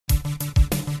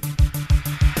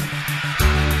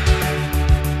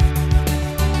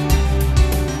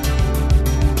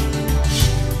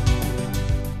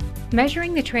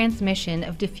Measuring the transmission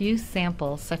of diffuse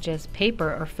samples, such as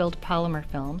paper or filled polymer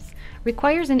films,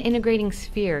 requires an integrating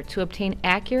sphere to obtain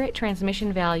accurate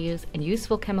transmission values and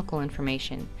useful chemical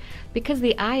information, because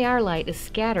the IR light is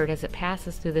scattered as it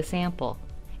passes through the sample.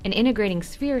 An integrating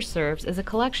sphere serves as a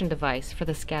collection device for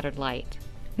the scattered light.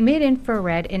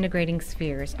 Mid-infrared integrating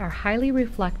spheres are highly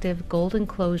reflective gold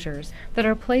enclosures that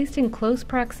are placed in close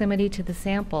proximity to the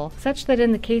sample, such that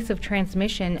in the case of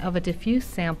transmission of a diffuse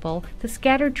sample, the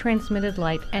scattered transmitted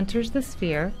light enters the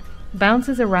sphere,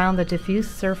 bounces around the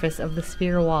diffuse surface of the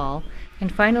sphere wall,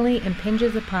 and finally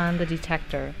impinges upon the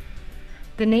detector.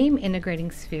 The name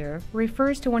integrating sphere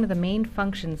refers to one of the main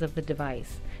functions of the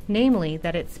device, namely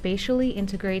that it spatially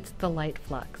integrates the light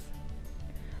flux.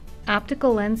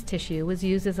 Optical lens tissue was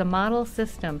used as a model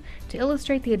system to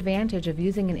illustrate the advantage of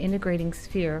using an integrating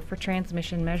sphere for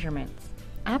transmission measurements.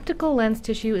 Optical lens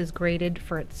tissue is graded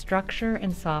for its structure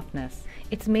and softness.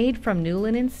 It's made from new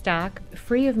linen stock,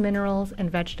 free of minerals and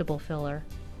vegetable filler.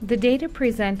 The data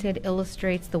presented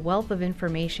illustrates the wealth of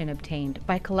information obtained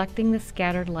by collecting the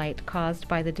scattered light caused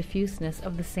by the diffuseness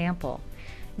of the sample.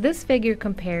 This figure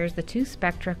compares the two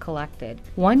spectra collected,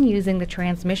 one using the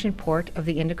transmission port of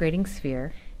the integrating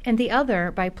sphere, and the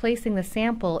other by placing the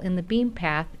sample in the beam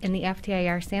path in the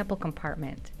FTIR sample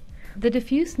compartment. The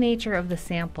diffuse nature of the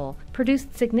sample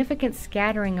produced significant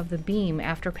scattering of the beam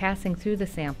after passing through the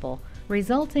sample,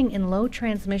 resulting in low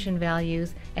transmission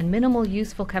values and minimal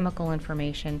useful chemical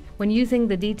information when using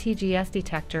the DTGS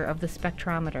detector of the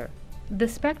spectrometer. The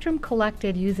spectrum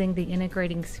collected using the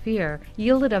integrating sphere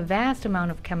yielded a vast amount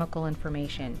of chemical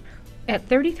information. At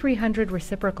 3,300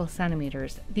 reciprocal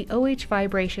centimeters, the OH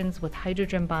vibrations with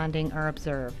hydrogen bonding are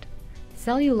observed.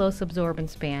 Cellulose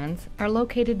absorbance bands are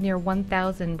located near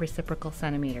 1,000 reciprocal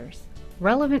centimeters.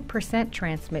 Relevant percent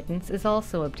transmittance is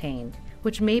also obtained,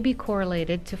 which may be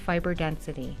correlated to fiber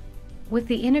density. With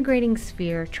the integrating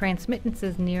sphere, transmittance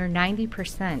is near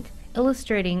 90%,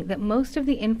 illustrating that most of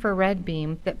the infrared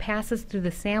beam that passes through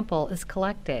the sample is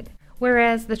collected,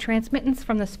 whereas the transmittance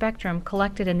from the spectrum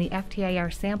collected in the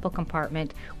FTIR sample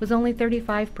compartment was only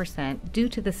 35% due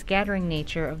to the scattering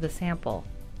nature of the sample.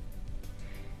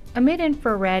 A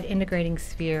mid-infrared integrating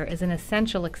sphere is an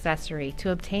essential accessory to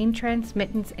obtain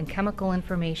transmittance and chemical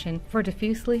information for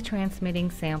diffusely transmitting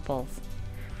samples.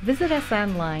 Visit us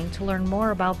online to learn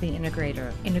more about the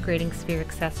integrating sphere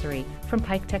accessory from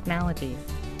Pike Technologies.